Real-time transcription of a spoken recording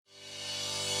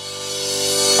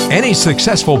Any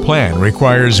successful plan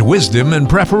requires wisdom and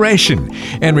preparation,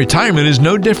 and retirement is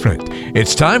no different.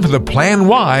 It's time for the Plan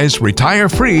Wise, Retire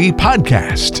Free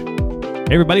podcast.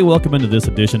 Hey everybody, welcome into this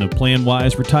edition of Plan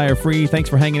Wise, Retire Free. Thanks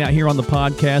for hanging out here on the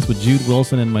podcast with Jude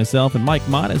Wilson and myself and Mike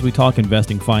Mott as we talk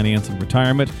investing, finance, and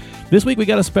retirement. This week we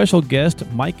got a special guest.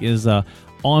 Mike is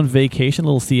on vacation, a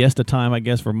little siesta time, I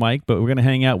guess, for Mike, but we're going to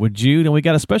hang out with Jude. And we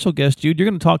got a special guest, Jude. You're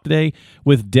going to talk today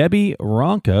with Debbie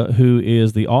Ronka, who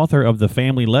is the author of The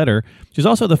Family Letter. She's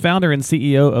also the founder and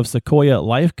CEO of Sequoia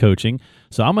Life Coaching.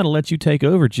 So I'm going to let you take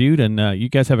over, Jude, and you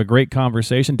guys have a great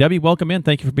conversation. Debbie, welcome in.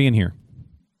 Thank you for being here.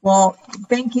 Well,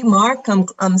 thank you, Mark.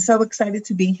 I'm so excited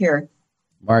to be here.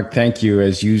 Mark, thank you.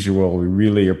 As usual, we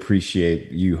really appreciate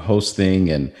you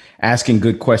hosting and asking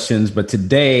good questions. But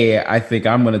today, I think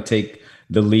I'm going to take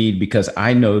the lead because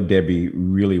I know Debbie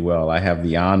really well. I have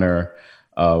the honor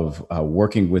of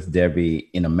working with Debbie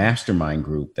in a mastermind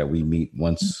group that we meet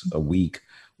once a week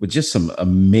with just some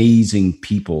amazing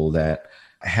people that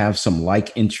have some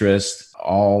like interests,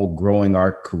 all growing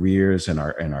our careers and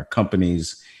our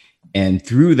companies. And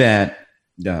through that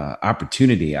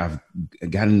opportunity, I've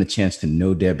gotten the chance to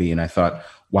know Debbie, and I thought,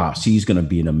 wow, she's going to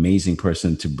be an amazing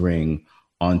person to bring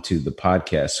onto the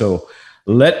podcast. So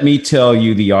let me tell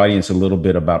you, the audience, a little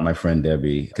bit about my friend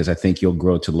Debbie, because I think you'll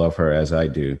grow to love her as I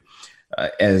do.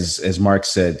 As Mark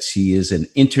said, she is an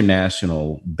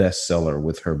international bestseller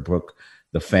with her book,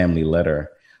 The Family Letter.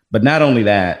 But not only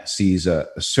that, she's a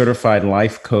certified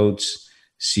life coach.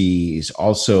 She's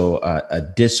also a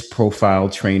DISC profile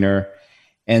trainer,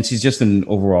 and she's just an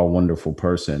overall wonderful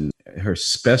person. Her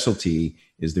specialty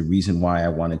is the reason why I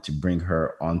wanted to bring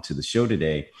her onto the show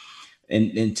today.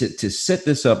 And to set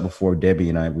this up before Debbie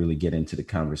and I really get into the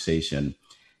conversation,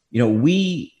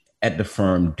 we at the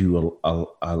firm do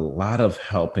a lot of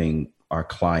helping our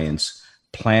clients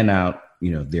plan out,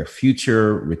 their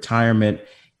future retirement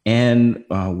and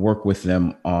work with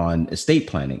them on estate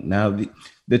planning. Now, the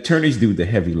attorneys do the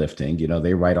heavy lifting,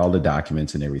 they write all the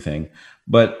documents and everything.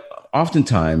 But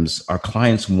oftentimes our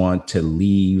clients want to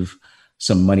leave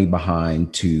some money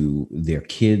behind to their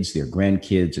kids, their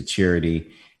grandkids, a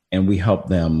charity. And we help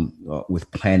them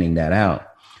with planning that out.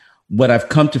 What I've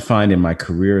come to find in my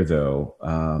career, though,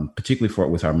 particularly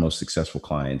with our most successful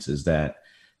clients, is that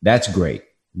that's great.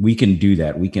 We can do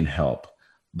that. We can help.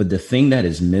 But the thing that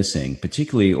is missing,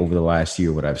 particularly over the last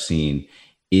year, what I've seen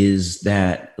is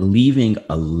that leaving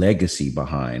a legacy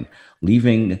behind,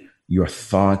 leaving your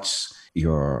thoughts,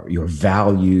 your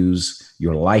values,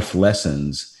 your life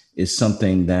lessons is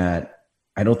something that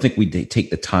I don't think we take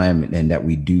the time and that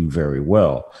we do very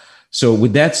well. So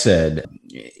with that said,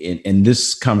 and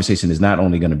this conversation is not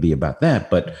only going to be about that,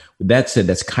 but with that said,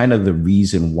 that's kind of the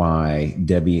reason why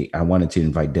I wanted to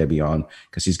invite Debbie on,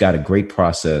 because she's got a great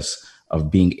process of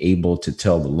being able to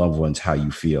tell the loved ones how you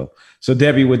feel. So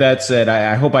Debbie, with that said,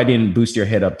 I hope I didn't boost your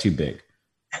head up too big.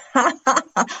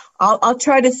 I'll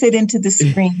try to fit into the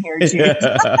screen here, Jude.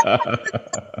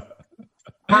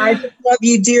 I love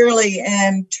you dearly,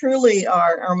 and truly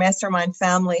our mastermind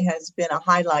family has been a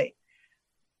highlight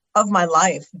of my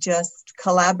life, just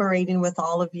collaborating with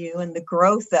all of you and the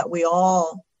growth that we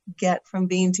all get from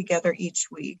being together each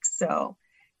week. So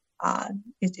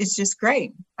it's just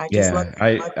great.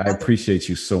 I appreciate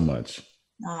you so much.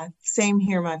 Same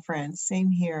here, my friend.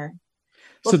 Same here.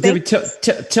 Well, so Debbie,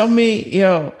 tell me,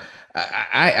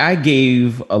 I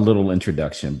gave a little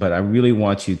introduction, but I really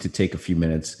want you to take a few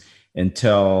minutes and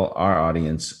tell our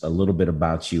audience a little bit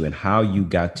about you and how you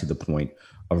got to the point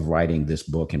of writing this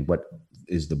book and what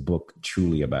is the book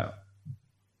truly about.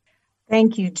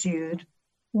 Thank you, Jude.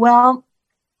 Well,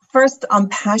 first, I'm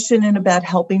passionate about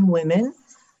helping women,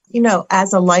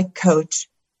 as a life coach,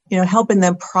 helping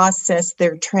them process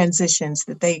their transitions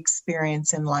that they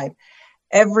experience in life.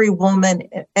 Every woman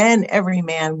and every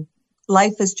man,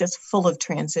 life is just full of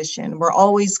transition. We're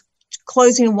always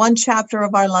closing one chapter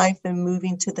of our life and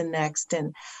moving to the next.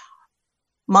 And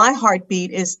my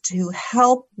heartbeat is to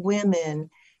help women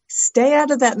stay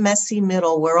out of that messy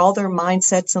middle where all their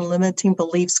mindsets and limiting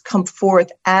beliefs come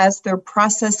forth as they're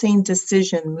processing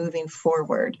decision moving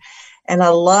forward. And I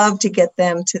love to get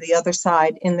them to the other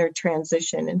side in their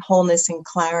transition in wholeness and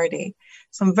clarity.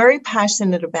 So I'm very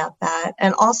passionate about that,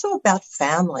 and also about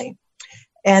family.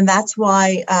 And that's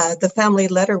why the Family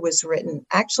Letter was written.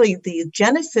 Actually, the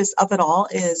genesis of it all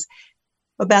is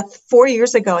about 4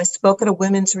 years ago, I spoke at a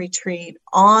women's retreat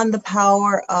on the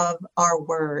power of our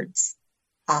words,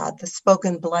 the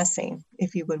spoken blessing,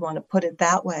 if you would want to put it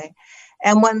that way.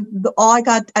 And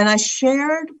I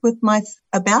shared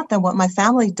about them what my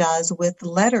family does with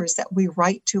letters that we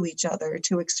write to each other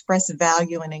to express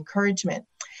value and encouragement.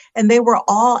 And they were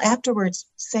all afterwards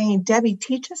saying, Debbie,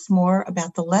 teach us more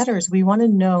about the letters. We want to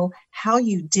know how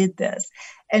you did this.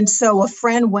 And so a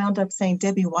friend wound up saying,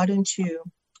 Debbie, why don't you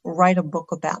write a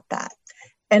book about that?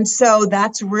 And so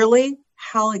that's really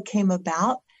how it came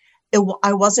about.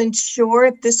 I wasn't sure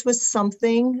if this was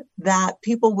something that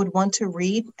people would want to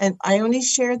read. And I only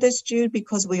share this, Jude,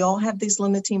 because we all have these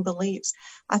limiting beliefs.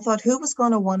 I thought, who was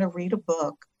going to want to read a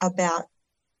book about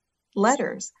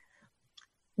letters?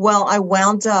 Well, I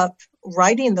wound up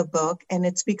writing the book, and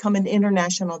it's become an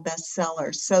international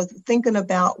bestseller. So thinking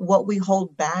about what we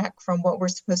hold back from what we're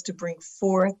supposed to bring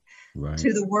forth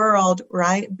to the world,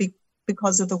 right?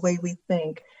 Because of the way we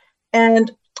think. And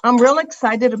I'm real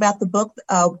excited about the book.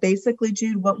 Basically,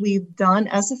 Jude, what we've done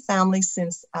as a family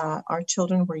since our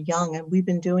children were young, and we've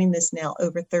been doing this now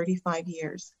over 35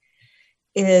 years,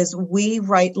 is we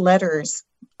write letters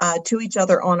to each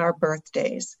other on our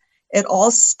birthdays. It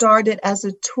all started as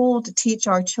a tool to teach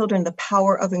our children the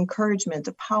power of encouragement,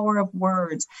 the power of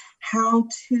words, how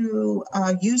to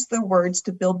use the words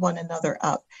to build one another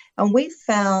up. And we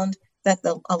found that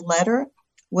a letter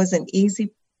was an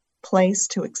easy place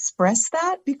to express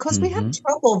that, because we have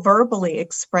trouble verbally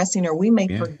expressing, or we may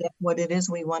forget what it is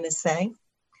we want to say.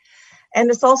 And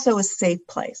it's also a safe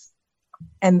place.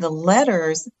 And the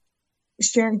letters,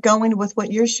 going with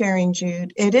what you're sharing,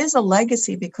 Jude, it is a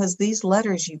legacy, because these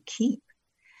letters you keep.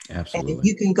 Absolutely. And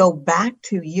you can go back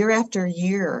to year after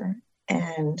year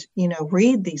and,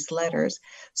 read these letters.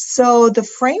 So the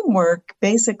framework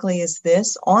basically is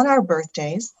this: on our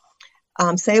birthdays,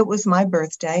 say it was my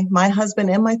birthday, my husband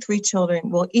and my 3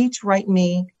 children will each write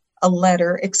me a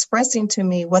letter expressing to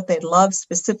me what they love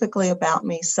specifically about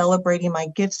me, celebrating my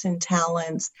gifts and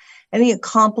talents, any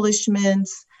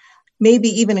accomplishments, maybe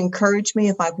even encourage me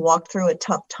if I've walked through a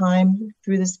tough time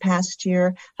through this past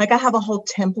year. Like, I have a whole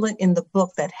template in the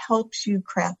book that helps you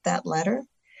craft that letter.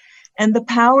 And the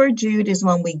power, Jude, is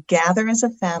when we gather as a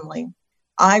family,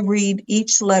 I read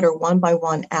each letter one by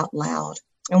one out loud.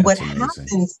 And what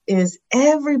happens is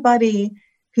everybody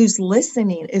who's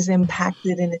listening is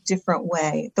impacted in a different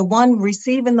way. The one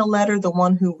receiving the letter, the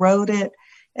one who wrote it,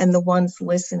 and the ones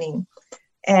listening.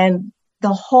 And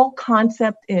the whole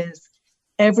concept is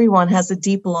everyone has a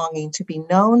deep longing to be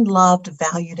known, loved,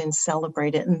 valued, and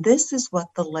celebrated. And this is what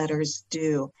the letters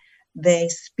do. They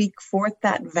speak forth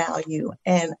that value.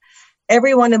 And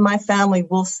everyone in my family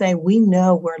will say, we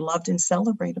know we're loved and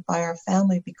celebrated by our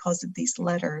family because of these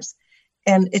letters.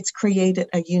 And it's created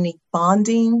a unique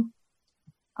bonding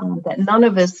that none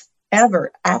of us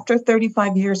ever, after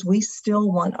 35 years, we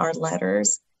still want our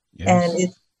letters. Yes. And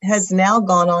it has now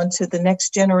gone on to the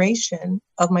next generation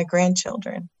of my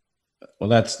grandchildren. Well,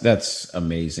 that's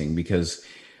amazing, because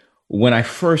when I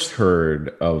first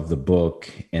heard of the book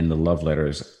and the love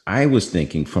letters, I was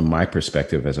thinking, from my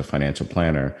perspective as a financial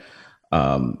planner,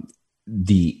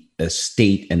 the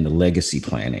estate and the legacy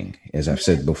planning. As I've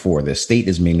said before, the estate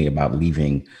is mainly about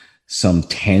leaving some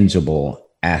tangible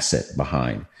asset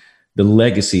behind. The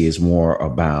legacy is more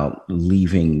about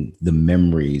leaving the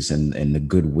memories and the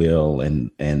goodwill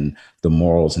and the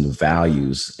morals and the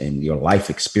values and your life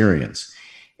experience.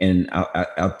 And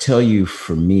I'll tell you,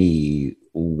 for me,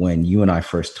 when you and I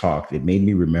first talked, it made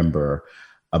me remember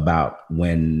about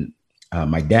when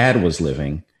my dad was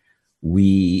living.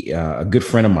 A good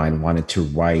friend of mine wanted to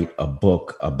write a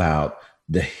book about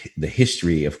the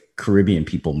history of Caribbean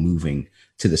people moving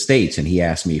to the States. And he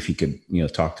asked me if he could,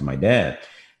 talk to my dad.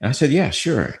 And I said, yeah,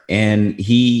 sure. And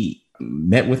he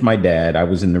met with my dad. I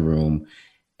was in the room,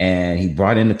 and he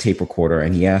brought in a tape recorder,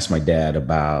 and he asked my dad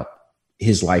about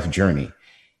his life journey.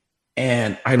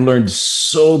 And I learned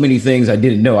so many things I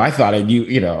didn't know. I thought I knew,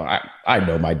 I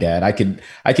know my dad. I can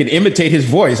imitate his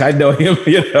voice. I know him,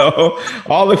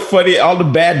 all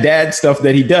the bad dad stuff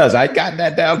that he does. I got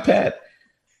that down pat.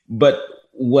 But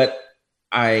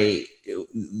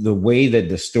the way that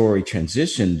the story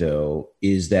transitioned, though,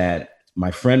 is that my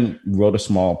friend wrote a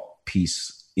small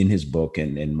piece in his book,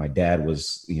 and my dad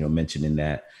was, mentioned in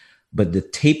that. But the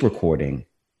tape recording,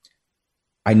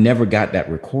 I never got that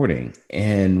recording.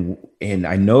 And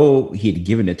I know he had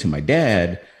given it to my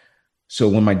dad. So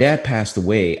when my dad passed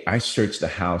away, I searched the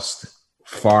house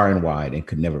far and wide and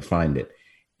could never find it.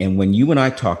 And when you and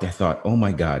I talked, I thought, oh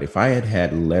my God, if I had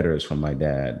had letters from my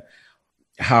dad,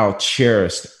 how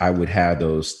cherished I would have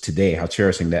those today, how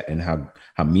cherishing that and how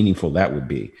meaningful that would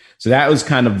be. So that was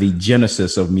kind of the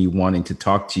genesis of me wanting to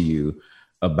talk to you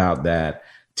about that.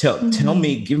 Tell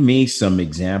me, give me some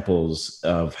examples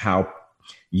of how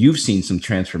you've seen some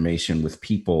transformation with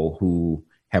people who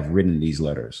have written these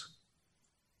letters.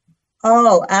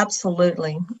 Oh,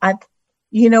 absolutely.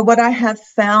 You know what I have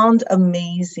found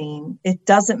amazing? It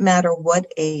doesn't matter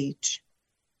what age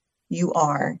you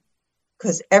are,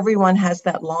 because everyone has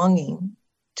that longing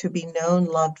to be known,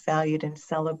 loved, valued, and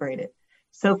celebrated.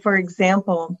 So, for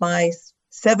example, my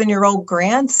 7-year-old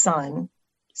grandson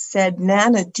said,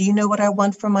 Nana, do you know what I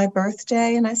want for my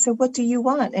birthday? And I said, what do you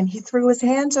want? And he threw his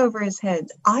hands over his head.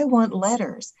 I want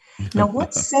letters. Now,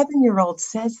 what 7-year-old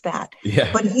says that?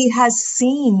 Yeah. But he has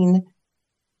seen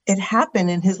it happen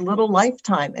in his little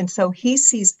lifetime. And so he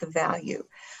sees the value.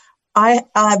 I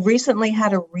recently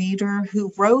had a reader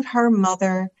who wrote her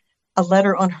mother a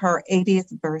letter on her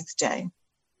 80th birthday.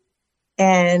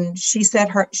 And she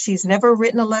said she's never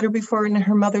written a letter before, and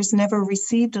her mother's never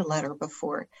received a letter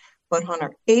before. But on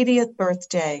her 80th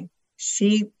birthday,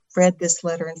 she read this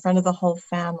letter in front of the whole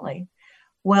family.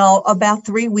 Well, about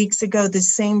 3 weeks ago, the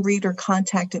same reader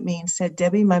contacted me and said,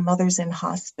 Debbie, my mother's in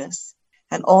hospice.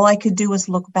 And all I could do was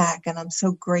look back. And I'm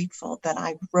so grateful that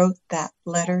I wrote that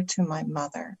letter to my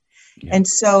mother. Yeah. And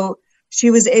so she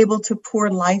was able to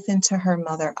pour life into her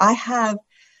mother. I have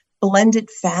blended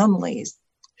families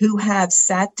who have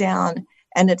sat down,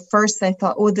 and at first they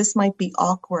thought, oh, this might be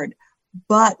awkward.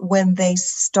 But when they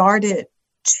started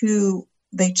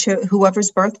they chose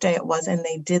whoever's birthday it was, and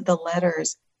they did the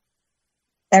letters,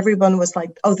 everyone was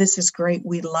like, oh, this is great.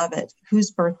 We love it.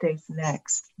 Whose birthday's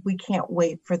next? We can't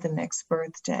wait for the next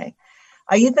birthday.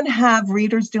 I even have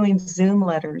readers doing Zoom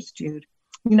letters, Jude,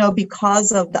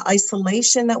 because of the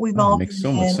isolation that we've all been in. Makes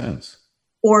so much sense.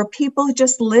 Or people who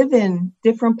just live in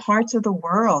different parts of the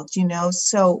world,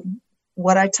 So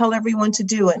what I tell everyone to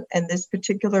do, and this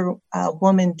particular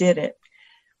woman did it,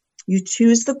 you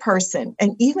choose the person.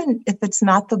 And even if it's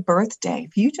not the birthday,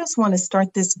 if you just want to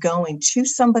start this going,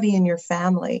 choose somebody in your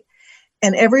family.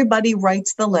 And everybody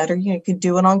writes the letter. You can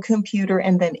do it on computer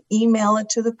and then email it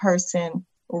to the person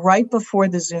right before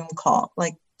the Zoom call.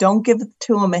 Like, don't give it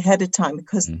to them ahead of time,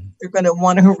 because they're going to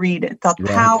want to read it. The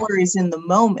power is in the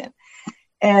moment.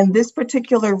 And this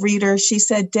particular reader, she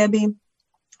said, Debbie,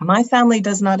 my family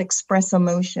does not express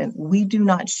emotion. We do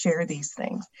not share these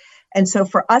things. And so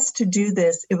for us to do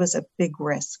this, it was a big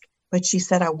risk. But she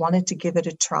said, I wanted to give it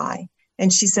a try.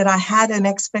 And she said, I had an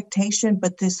expectation,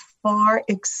 but this far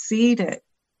exceeded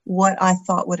what I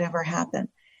thought would ever happen.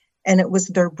 And it was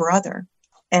their brother.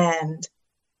 And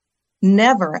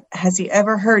never has he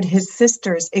ever heard his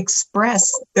sisters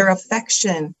express their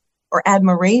affection or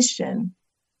admiration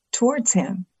towards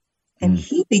him. And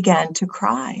he began to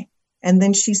cry. And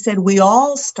then she said, we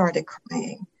all started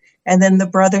crying. And then the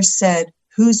brother said,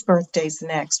 whose birthday's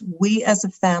next? We as a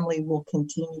family will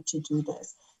continue to do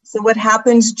this. So what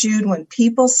happens, Jude, when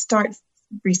people start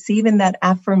receiving that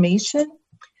affirmation,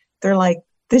 they're like,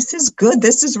 this is good.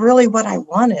 This is really what I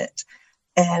wanted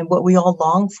and what we all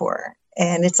long for.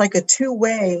 And it's like a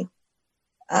two-way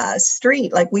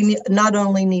street. Like we not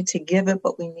only need to give it,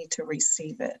 but we need to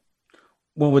receive it.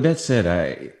 Well, with that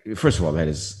said, first of all, that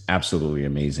is absolutely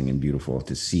amazing and beautiful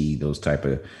to see those type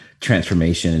of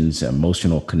transformations,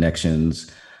 emotional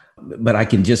connections. But I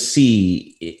can just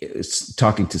see,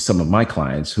 talking to some of my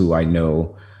clients who I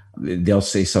know, they may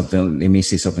say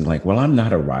something like, well, I'm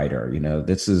not a writer.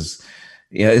 This is,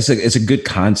 it's a good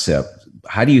concept.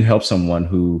 How do you help someone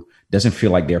who doesn't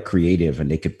feel like they're creative and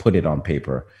they could put it on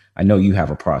paper? I know you have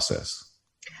a process.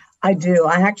 I do.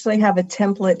 I actually have a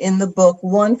template in the book,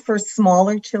 one for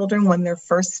smaller children when they're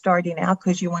first starting out,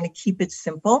 because you want to keep it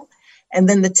simple. And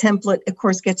then the template, of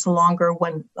course, gets longer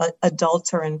when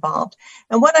adults are involved.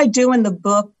 And what I do in the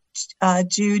book,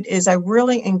 Jude, is I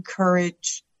really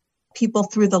encourage people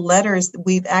through the letters.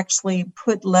 We've actually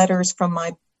put letters from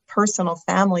my personal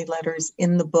family letters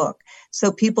in the book,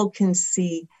 so people can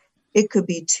see it could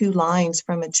be 2 lines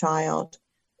from a child,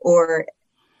 or,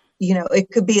 it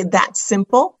could be that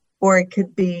simple, or it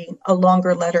could be a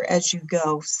longer letter as you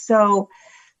go. So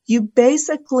you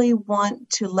basically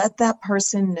want to let that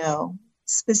person know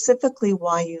specifically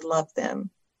why you love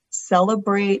them,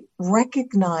 celebrate,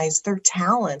 recognize their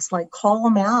talents, like call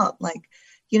them out, like,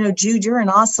 Jude, you're an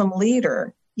awesome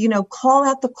leader. Call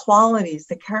out the qualities,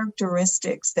 the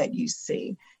characteristics that you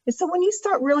see. And so when you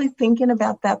start really thinking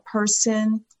about that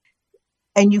person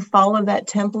and you follow that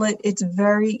template, it's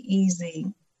very easy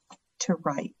to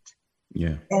write.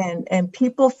 Yeah. And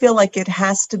people feel like it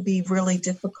has to be really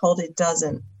difficult. It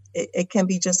doesn't. It can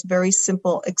be just very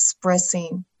simple,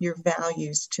 expressing your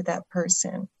values to that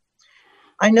person.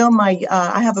 I know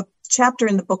I have a chapter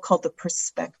in the book called The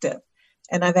Perspective,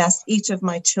 and I've asked each of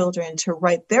my children to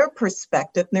write their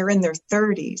perspective. They're in their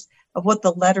 30s, of what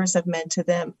the letters have meant to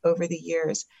them over the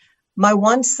years. My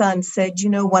one son said,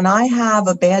 when I have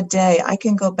a bad day, I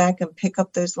can go back and pick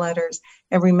up those letters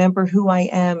and remember who I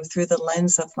am through the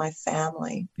lens of my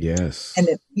family. Yes. And,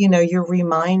 you're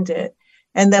reminded.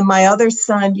 And then my other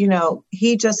son,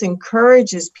 he just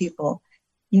encourages people,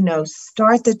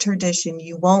 start the tradition.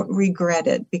 You won't regret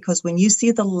it, because when you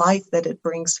see the life that it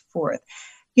brings forth,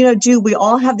 Jude, we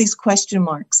all have these question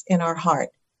marks in our heart.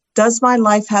 Does my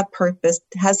life have purpose?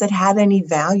 Has it had any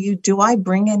value? Do I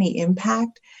bring any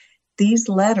impact? These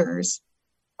letters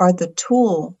are the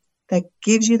tool that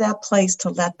gives you that place to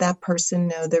let that person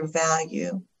know their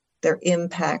value, their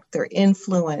impact, their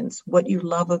influence, what you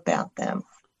love about them.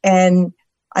 And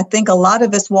I think a lot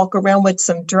of us walk around with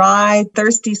some dry,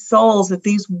 thirsty souls, that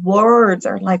these words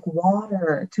are like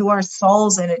water to our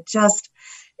souls. And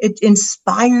it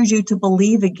inspires you to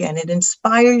believe again. It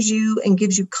inspires you and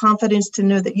gives you confidence to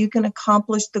know that you can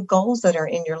accomplish the goals that are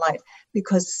in your life,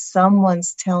 because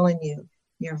someone's telling you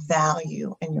your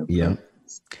value and your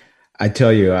purpose. I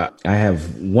tell you, I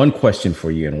have one question for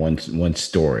you and one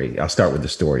story. I'll start with the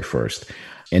story first.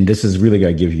 And this is really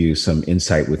going to give you some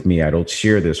insight with me. I don't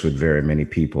share this with very many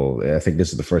people. I think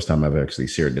this is the first time I've actually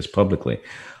shared this publicly.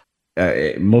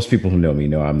 Most people who know me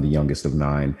know I'm the youngest of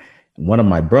 9. One of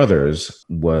my brothers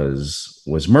was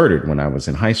murdered when I was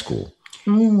in high school.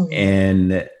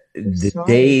 And the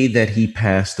day that he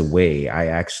passed away, I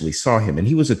actually saw him, and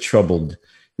he was a troubled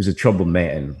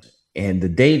man. And the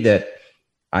day that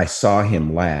I saw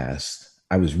him last,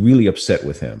 I was really upset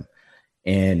with him.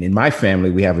 And in my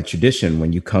family, we have a tradition: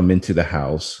 when you come into the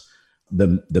house,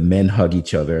 the men hug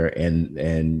each other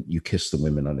and you kiss the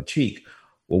women on the cheek.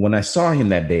 Well, when I saw him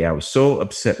that day, I was so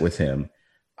upset with him.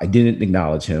 I didn't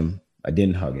acknowledge him. I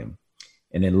didn't hug him.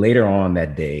 And then later on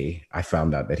that day, I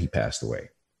found out that he passed away.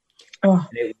 Oh.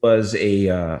 It was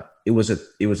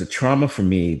a trauma for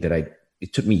me that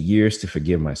it took me years to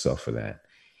forgive myself for that.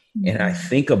 Mm-hmm. And I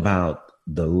think about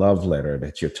the love letter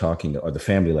that you're talking, or the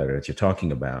family letter that you're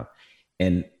talking about.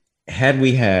 And had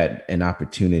we had an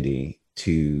opportunity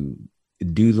to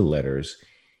do the letters,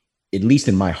 at least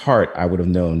in my heart, I would have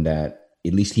known that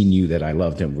at least he knew that I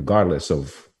loved him regardless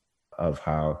of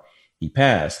how he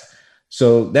passed.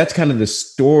 So that's kind of the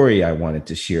story I wanted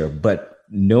to share. But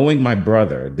knowing my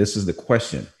brother, this is the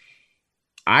question.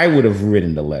 I would have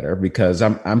written the letter because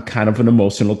I'm kind of an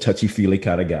emotional, touchy-feely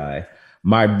kind of guy.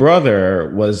 My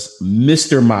brother was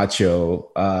Mr.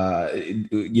 Macho,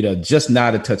 just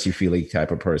not a touchy-feely type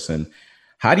of person.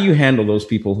 How do you handle those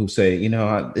people who say,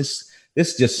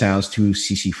 this just sounds too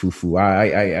shishi-foo-foo?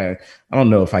 I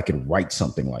don't know if I could write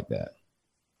something like that.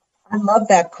 I love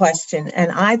that question.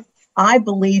 And I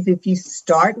believe if you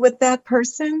start with that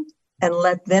person and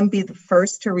let them be the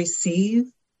first to receive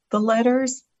the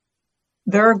letters,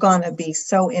 they're going to be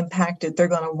so impacted. They're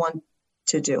going to want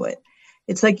to do it.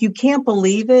 It's like you can't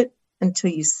believe it until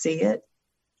you see it,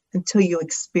 until you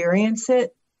experience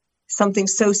it. Something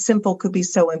so simple could be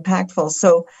so impactful.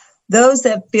 So those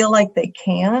that feel like they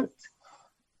can't,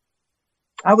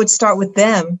 I would start with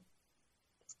them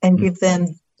and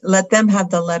let them have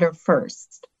the letter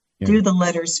first. Yeah. Do the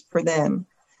letters for them.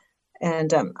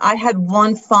 And I had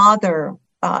one father,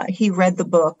 he read the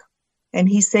book and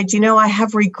he said, I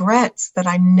have regrets that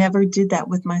I never did that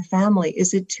with my family.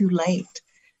 Is it too late?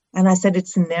 And I said,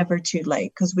 it's never too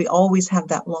late, because we always have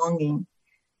that longing.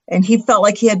 And he felt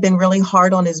like he had been really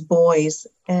hard on his boys,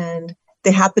 and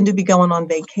they happened to be going on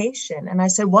vacation. And I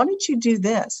said, why don't you do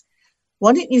this?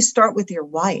 Why don't you start with your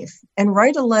wife and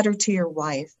write a letter to your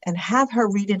wife and have her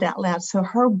read it out loud so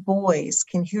her boys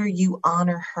can hear you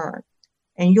honor her.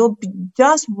 And you'll be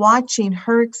just watching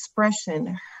her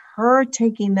expression, her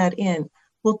taking that in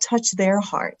will touch their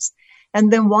hearts.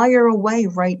 And then while you're away,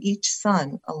 write each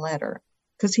son a letter.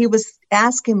 Because he was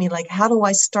asking me, like, how do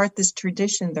I start this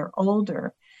tradition? They're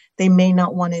older. They may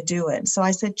not want to do it. So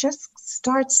I said, just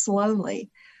start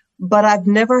slowly. But I've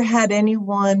never had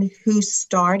anyone who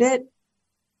started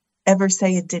ever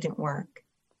say it didn't work,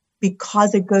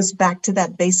 because it goes back to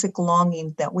that basic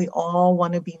longing that we all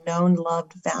want to be known,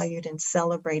 loved, valued, and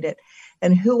celebrated.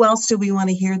 And who else do we want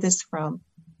to hear this from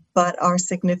but our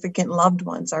significant loved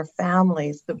ones, our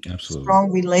families, the Absolutely.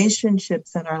 Strong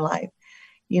relationships in our life?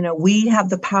 We have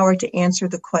the power to answer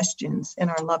the questions in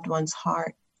our loved one's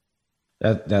heart.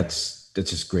 That's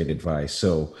just great advice.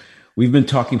 So we've been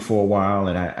talking for a while,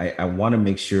 and I want to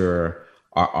make sure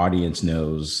our audience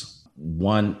knows,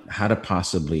 one, how to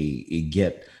possibly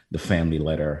get the family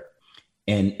letter.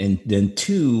 And then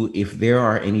two, if there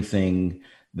are anything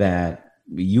that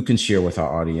you can share with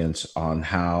our audience on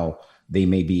how they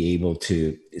may be able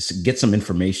to get some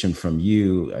information from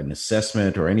you, an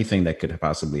assessment or anything that could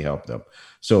possibly help them.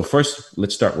 So first,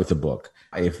 let's start with the book.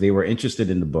 If they were interested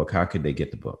in the book, how could they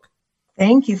get the book?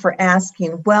 Thank you for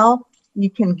asking. Well, you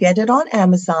can get it on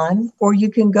Amazon, or you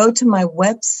can go to my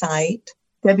website,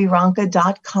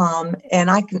 debbieronka.com, and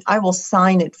I will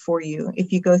sign it for you.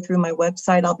 If you go through my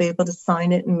website, I'll be able to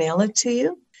sign it and mail it to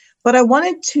you. But I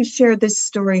wanted to share this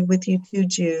story with you too,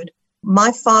 Jude.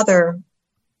 My father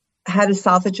had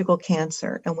esophageal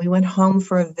cancer, and we went home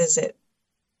for a visit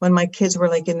when my kids were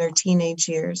like in their teenage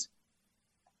years.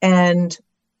 And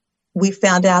we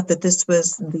found out that this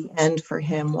was the end for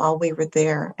him while we were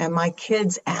there. And my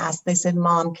kids asked, they said,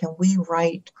 "Mom, can we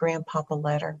write Grandpa a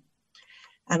letter?"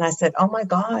 And I said, "Oh my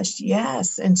gosh,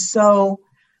 yes." And so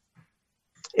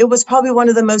it was probably one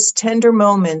of the most tender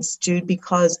moments, Jude,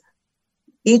 because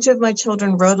each of my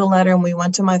children wrote a letter, and we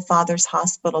went to my father's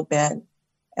hospital bed,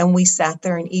 and we sat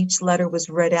there, and each letter was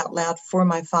read out loud for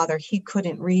my father. He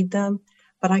couldn't read them,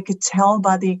 but I could tell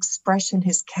by the expression,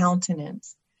 his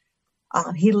countenance.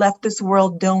 He left this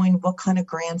world knowing what kind of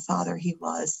grandfather he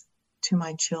was to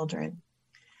my children.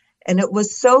 And it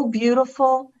was so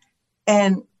beautiful.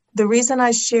 And the reason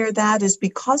I share that is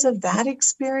because of that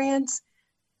experience.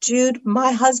 Jude,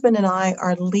 my husband and I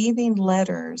are leaving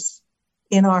letters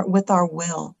with our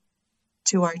will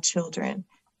to our children.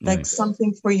 Like Nice.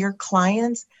 something for your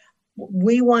clients.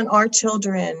 We want our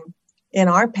children in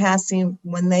our passing,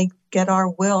 when they get our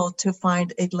will, to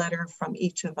find a letter from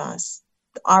each of us,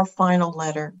 our final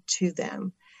letter to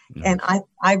them. Nice. And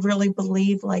I really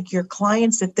believe, like your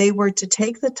clients, if they were to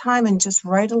take the time and just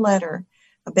write a letter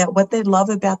about what they love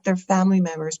about their family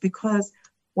members, because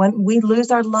when we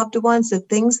lose our loved ones, the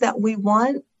things that we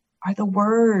want are the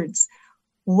words.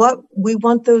 What we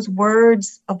want, those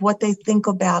words of what they think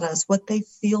about us, what they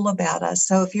feel about us.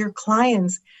 So if your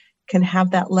clients can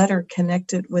have that letter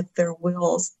connected with their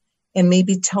wills, and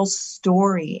maybe tell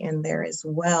story in there as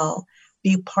well,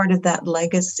 be part of that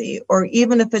legacy. Or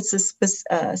even if it's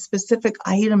a specific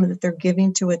item that they're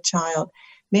giving to a child,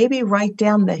 maybe write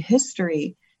down the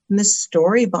history and the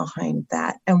story behind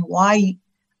that, and why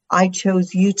I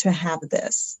chose you to have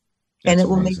this. And That's it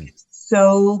will amazing. make it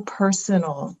so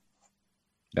personal.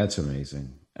 That's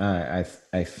amazing. I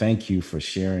thank you for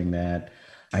sharing that.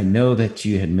 I know that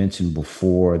you had mentioned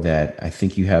before that I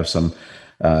think you have some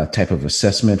type of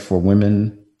assessment for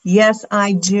women. Yes,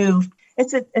 I do.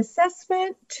 It's an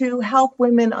assessment to help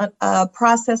women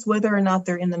process whether or not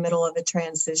they're in the middle of a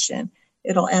transition.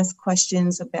 It'll ask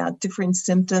questions about different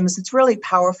symptoms. It's really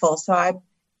powerful. So I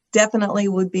definitely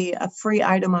would be a free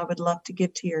item I would love to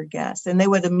give to your guests, and they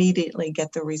would immediately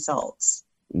get the results.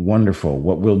 Wonderful.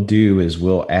 What we'll do is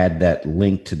we'll add that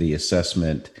link to the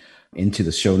assessment into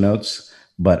the show notes.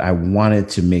 But I wanted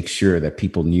to make sure that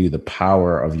people knew the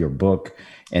power of your book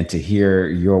and to hear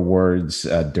your words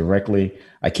directly.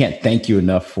 I can't thank you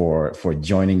enough for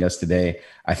joining us today.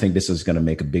 I think this is going to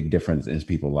make a big difference in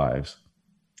people's lives.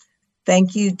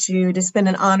 Thank you, Jude. It's been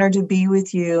an honor to be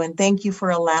with you. And thank you for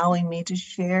allowing me to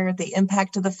share the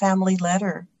impact of the family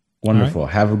letter. Wonderful.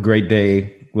 Right. Have a great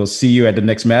day. We'll see you at the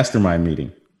next mastermind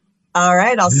meeting. All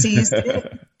right. I'll see you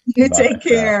soon. You take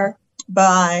care.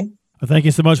 Bye. Well, thank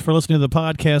you so much for listening to the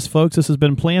podcast, folks. This has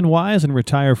been Plan Wise and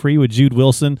Retire Free with Jude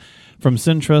Wilson from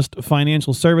Centrust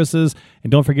Financial Services.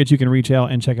 And don't forget, you can reach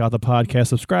out and check out the podcast.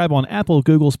 Subscribe on Apple,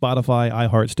 Google, Spotify,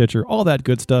 iHeart, Stitcher, all that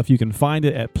good stuff. You can find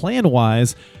it at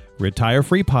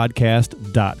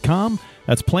PlanWiseRetireFreePodcast.com.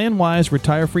 That's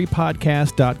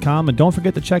PlanWiseRetireFreePodcast.com. And don't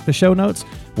forget to check the show notes.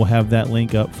 We'll have that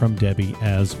link up from Debbie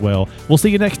as well. We'll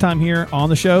see you next time here on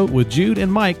the show with Jude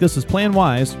and Mike. This is Plan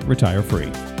Wise, Retire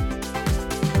Free.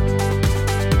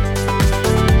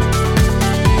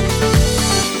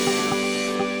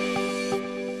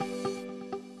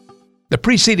 The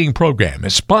preceding program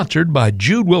is sponsored by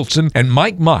Jude Wilson and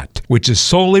Mike Mott, which is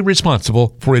solely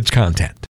responsible for its content.